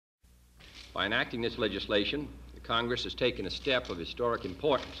By enacting this legislation, the Congress has taken a step of historic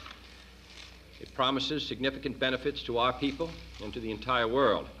importance. It promises significant benefits to our people and to the entire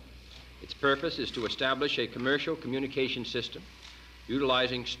world. Its purpose is to establish a commercial communication system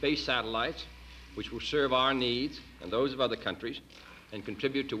utilizing space satellites which will serve our needs and those of other countries and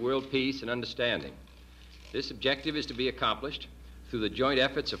contribute to world peace and understanding. This objective is to be accomplished through the joint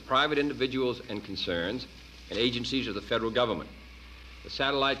efforts of private individuals and concerns and agencies of the federal government. The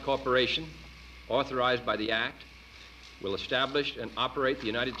Satellite Corporation, authorized by the Act, will establish and operate the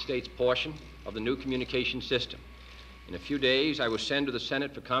United States portion of the new communication system. In a few days, I will send to the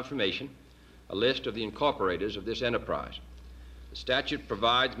Senate for confirmation a list of the incorporators of this enterprise. The statute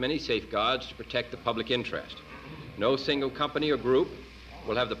provides many safeguards to protect the public interest. No single company or group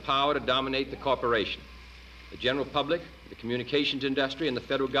will have the power to dominate the corporation. The general public, the communications industry, and the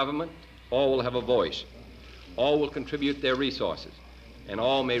federal government all will have a voice. All will contribute their resources, and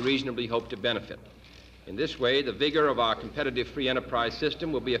all may reasonably hope to benefit. In this way, the vigor of our competitive free enterprise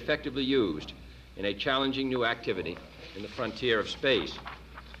system will be effectively used in a challenging new activity in the frontier of space.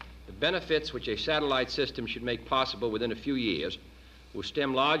 The benefits which a satellite system should make possible within a few years will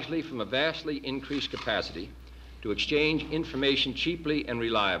stem largely from a vastly increased capacity to exchange information cheaply and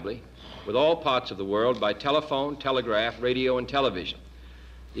reliably with all parts of the world by telephone, telegraph, radio, and television.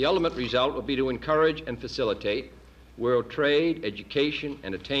 The ultimate result will be to encourage and facilitate world trade, education,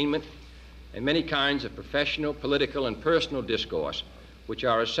 entertainment, and many kinds of professional, political, and personal discourse which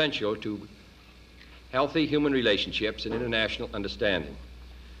are essential to healthy human relationships and international understanding.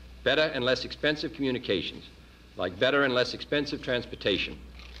 Better and less expensive communications, like better and less expensive transportation,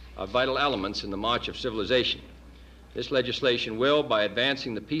 are vital elements in the march of civilization. This legislation will, by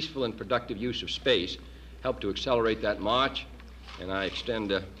advancing the peaceful and productive use of space, help to accelerate that march, and I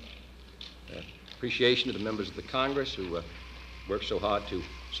extend appreciation to the members of the Congress who worked so hard to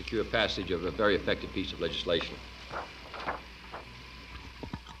secure passage of a very effective piece of legislation.